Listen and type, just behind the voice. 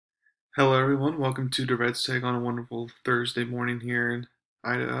Hello, everyone. Welcome to Durrett's Take on a wonderful Thursday morning here in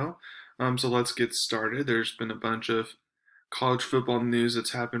Idaho. So let's get started. There's been a bunch of college football news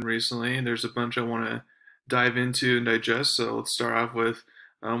that's happened recently, and there's a bunch I want to dive into and digest. So let's start off with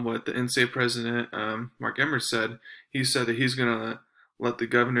what the NCAA president, Mark Emmert, said. He said that he's going to let the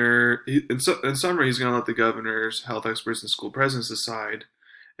governor, in summary, he's going to let the governors, health experts, and school presidents decide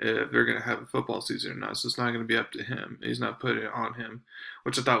if they're going to have a football season or not. So it's not going to be up to him. He's not putting it on him,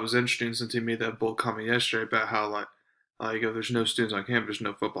 which I thought was interesting since he made that bold comment yesterday about how like if there's no students on campus, there's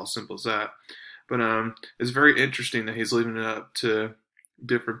no football. Simple as that. But it's very interesting that he's leaving it up to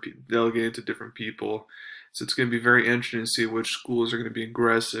delegated to different people. So it's going to be very interesting to see which schools are going to be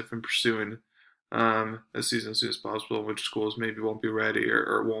aggressive in pursuing a season as soon as possible, and which schools maybe won't be ready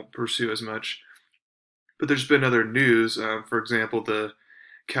or won't pursue as much. But there's been other news. For example, the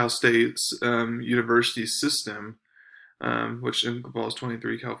Cal State's university system, which involves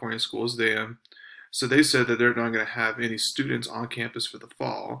 23 California schools. So they said that they're not going to have any students on campus for the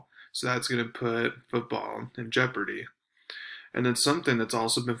fall. So that's going to put football in jeopardy. And then something that's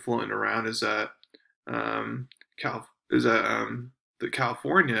also been floating around is that the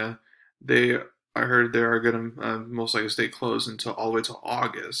California, I heard they are going to most likely stay closed until all the way till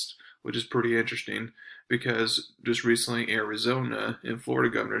August, which is pretty interesting because just recently Arizona and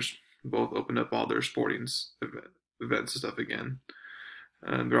Florida governors both opened up all their sporting events and stuff again.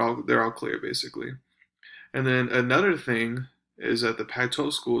 They're all clear basically. And then another thing is that the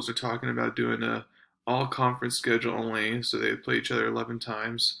Pac-12 schools are talking about doing a all conference schedule only, so they play each other 11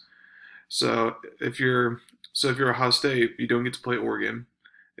 times. So if you're Ohio State, you don't get to play Oregon.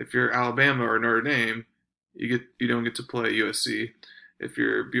 If you're Alabama or Notre Dame, you don't get to play USC. If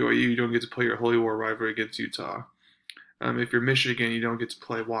you're BYU, you don't get to play your Holy War rivalry against Utah. If you're Michigan, you don't get to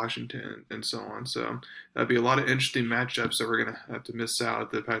play Washington, and so on. So that'd be a lot of interesting matchups that we're going to have to miss out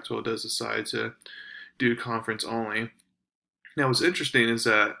if the Pac-12 does decide to do conference only. Now, what's interesting is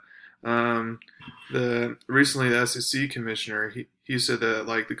that recently the SEC commissioner he said that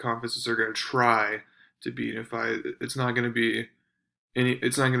like the conferences are going to try to be unified. It's not going to be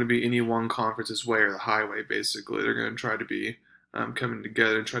any one conference's way or the highway. Basically, they're going to try to be coming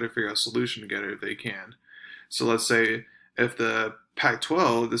together and try to figure out a solution together if they can. So let's say if the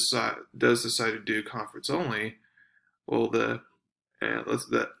Pac-12 does decide to do conference only, well,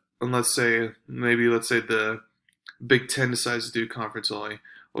 let's say the Big Ten decides to do conference only.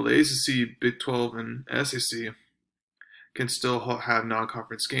 Well, the ACC, Big 12, and SEC can still have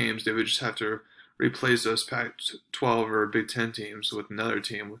non-conference games. They would just have to replace those Pac-12 or Big Ten teams with another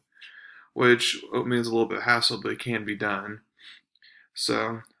team, which means a little bit of hassle, but it can be done.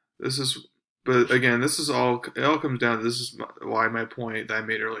 So but again, it all comes down to this is why my point that I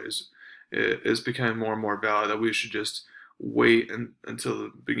made earlier is becoming more and more valid that we should just wait until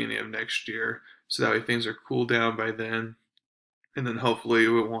the beginning of next year so that way things are cooled down by then, and then hopefully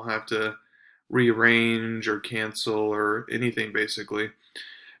we won't have to rearrange or cancel or anything basically,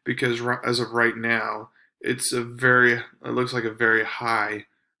 because as of right now, it looks like a very high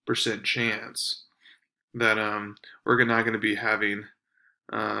percent chance that we're not going to be having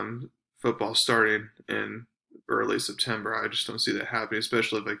football starting in early September. I just don't see that happening,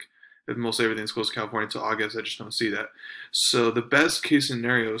 especially if most everything's close to California until August. I just don't see that. So the best case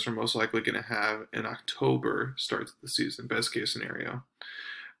scenarios we're most likely going to have in October starts the season, best case scenario.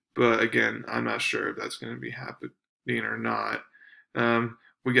 But again, I'm not sure if that's going to be happening or not.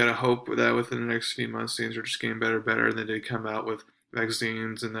 We got to hope that within the next few months things are just getting better and better, and then they come out with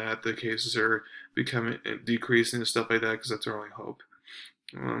vaccines and that the cases are decreasing and stuff like that, because that's our only hope.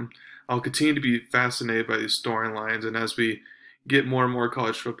 I'll continue to be fascinated by these storylines, and as we get more and more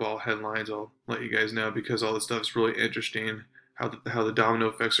college football headlines, I'll let you guys know, because all this stuff is really interesting, how the domino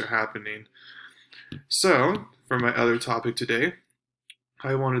effects are happening. So, for my other topic today,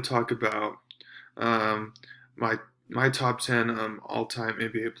 I want to talk about my top 10 all-time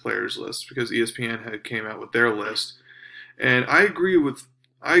NBA players list, because ESPN had came out with their list, and I agree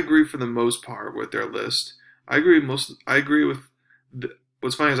for the most part with their list. I agree with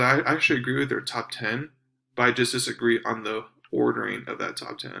what's funny is I actually agree with their top 10, but I just disagree on the ordering of that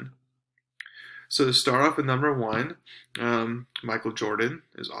top 10. So to start off with number 1, Michael Jordan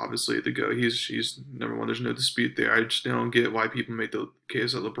is obviously the GOAT. He's number 1. There's no dispute there. I just don't get why people make the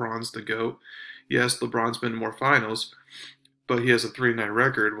case that LeBron's the GOAT. Yes, LeBron's been to more finals, but he has a 3-9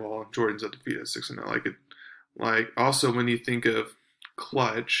 record while Jordan's undefeated at 6-0. Also when you think of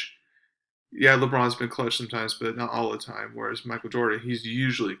clutch, yeah, LeBron's been clutch sometimes, but not all the time. Whereas Michael Jordan, he's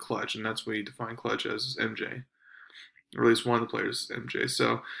usually clutch, and that's what you define clutch as MJ, or at least one of the players is MJ.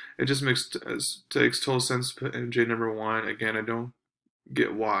 So it just takes total sense to put MJ number 1. Again, I don't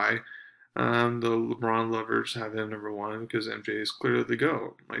get why. The LeBron lovers have him number one because MJ is clearly the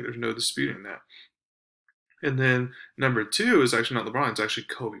GOAT. Like, there's no disputing that. And then number two is actually not LeBron, it's actually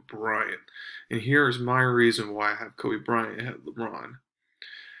Kobe Bryant. And here is my reason why I have Kobe Bryant ahead of LeBron.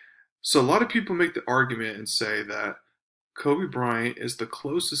 So a lot of people make the argument and say that Kobe Bryant is the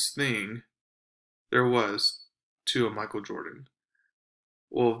closest thing there was to a Michael Jordan.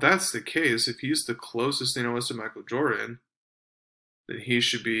 Well, if that's the case, if he's the closest thing there was to Michael Jordan, then he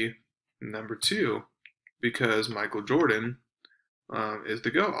should be number two because Michael Jordan is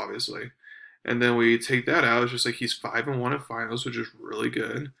the GOAT, obviously. And then we take that out, it's just like he's 5-1 in finals, which is really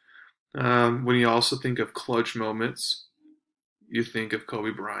good. When you also think of clutch moments, you think of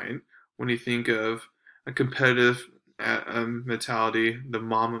Kobe Bryant. When you think of a competitive mentality, the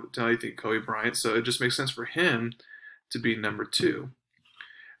mom mentality, you think Kobe Bryant. So it just makes sense for him to be number two.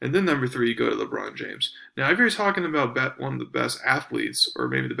 And then number three, you go to LeBron James. Now, if you're talking about one of the best athletes, or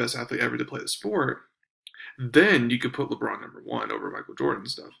maybe the best athlete ever to play the sport, then you could put LeBron number one over Michael Jordan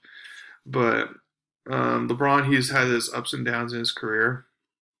and stuff. But LeBron, he's had his ups and downs in his career.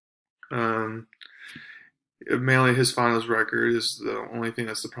 Mainly his finals record is the only thing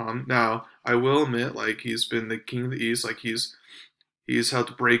that's the problem. Now, I will admit, like, he's been the king of the East. Like, he's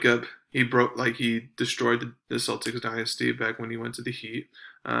helped break up. He destroyed the Celtics dynasty back when he went to the Heat.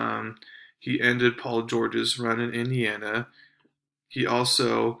 He ended Paul George's run in Indiana. He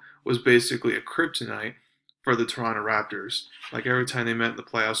also was basically a kryptonite for the Toronto Raptors. Like, every time they met in the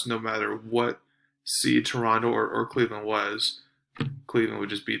playoffs, no matter what seed Toronto or Cleveland was, Cleveland would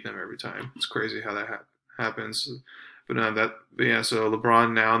just beat them every time. It's crazy how that happens. But yeah, so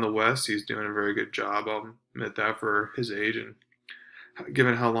LeBron now in the West, he's doing a very good job. I'll admit that for his age and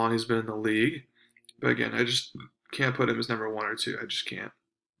given how long he's been in the league. But again, I just can't put him as number one or two. I just can't.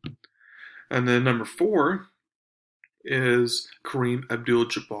 And then number four is Kareem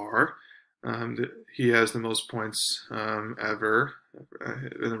Abdul-Jabbar. He has the most points ever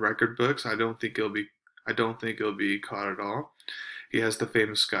in the record books. I don't think it'll be caught at all. He has the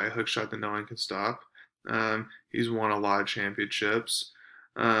famous skyhook shot that no one can stop. He's won a lot of championships.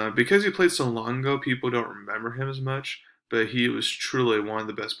 Because he played so long ago, people don't remember him as much, but he was truly one of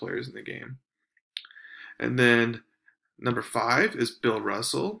the best players in the game. And then number five is Bill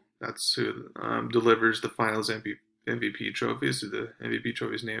Russell. That's who delivers the Finals MVP trophies. So the MVP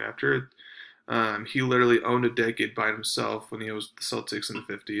trophy is named after it. He literally owned a decade by himself when he was the Celtics in the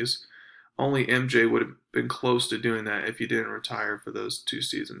 50s. Only MJ would have been close to doing that if he didn't retire for those 2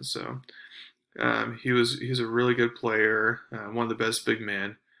 seasons. So he's a really good player, one of the best big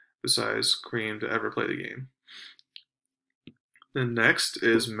men besides Kareem to ever play the game. Then next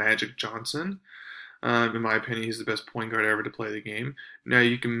is Magic Johnson. In my opinion, he's the best point guard ever to play the game. Now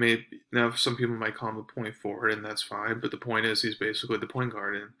some people might call him a point forward, and that's fine. But the point is, he's basically the point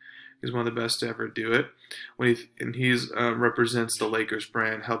guard, and he's one of the best to ever do it. He represents the Lakers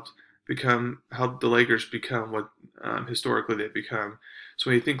brand, helped the Lakers become what historically they've become. So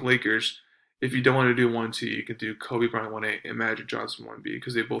when you think Lakers, if you don't want to do 1-2, you can do Kobe Bryant 1A and Magic Johnson 1B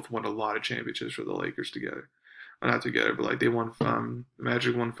because they both won a lot of championships for the Lakers together. Not together, but like they won.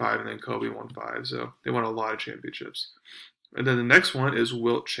 Magic won 5 and then Kobe won 5, so they won a lot of championships. And then the next one is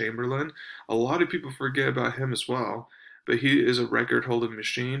Wilt Chamberlain. A lot of people forget about him as well, but he is a record-holding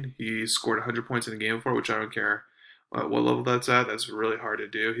machine. He scored 100 points in a game before, which I don't care what level that's at. That's really hard to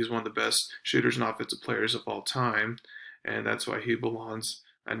do. He's one of the best shooters and offensive players of all time, and that's why he belongs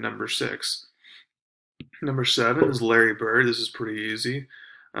at number 6. Number 7 is Larry Bird. This is pretty easy.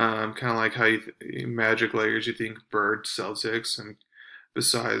 Kind of like how Magic Lakers, you think Bird Celtics, and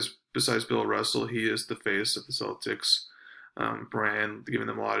besides Bill Russell, he is the face of the Celtics brand, giving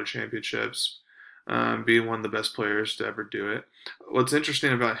them a lot of championships, being one of the best players to ever do it. What's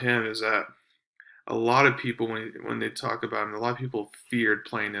interesting about him is that a lot of people, when they talk about him, a lot of people feared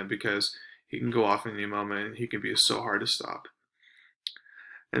playing him because he can go off in any moment and he can be so hard to stop.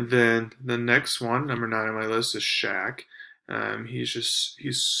 And then the next one, number 9 on my list, is Shaq.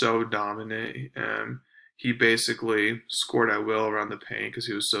 He's so dominant. He basically scored at will around the paint because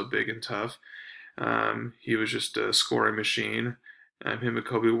he was so big and tough. He was just a scoring machine. Him and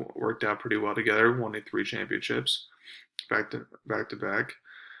Kobe worked out pretty well together, won 3 championships back to back.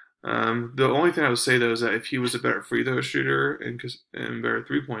 The only thing I would say though is that if he was a better free throw shooter and better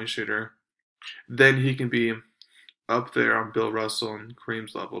 3-point shooter, then he can be up there on Bill Russell and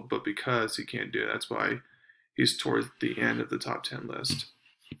Kareem's level. But because he can't do it, that's why he's towards the end of the top 10 list.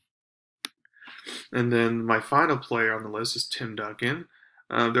 And then my final player on the list is Tim Duncan.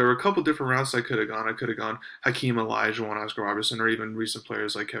 There were a couple different routes I could have gone. I could have gone Hakeem Olajuwon, Oscar Robertson, or even recent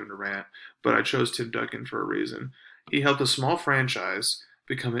players like Kevin Durrett. But I chose Tim Duncan for a reason. He helped a small franchise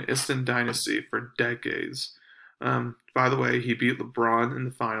become an instant dynasty for decades. By the way, he beat LeBron in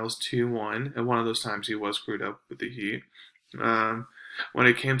the finals 2-1, and one of those times he was screwed up with the Heat. Um, when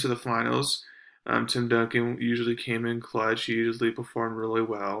it came to the finals, Tim Duncan usually came in clutch. He usually performed really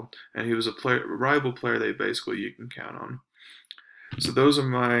well, and he was a reliable player that basically you can count on. So those are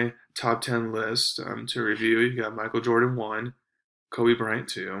my top 10 lists to review. You got Michael Jordan 1, Kobe Bryant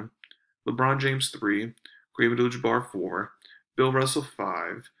 2, LeBron James 3, Kareem Abdul-Jabbar 4, Bill Russell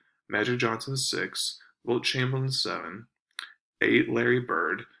 5, Magic Johnson 6, Wilt Chamberlain 7, 8, Larry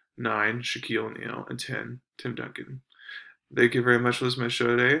Bird, 9, Shaquille O'Neal, and 10, Tim Duncan. Thank you very much for listening to my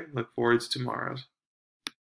show today. Look forward to tomorrow's.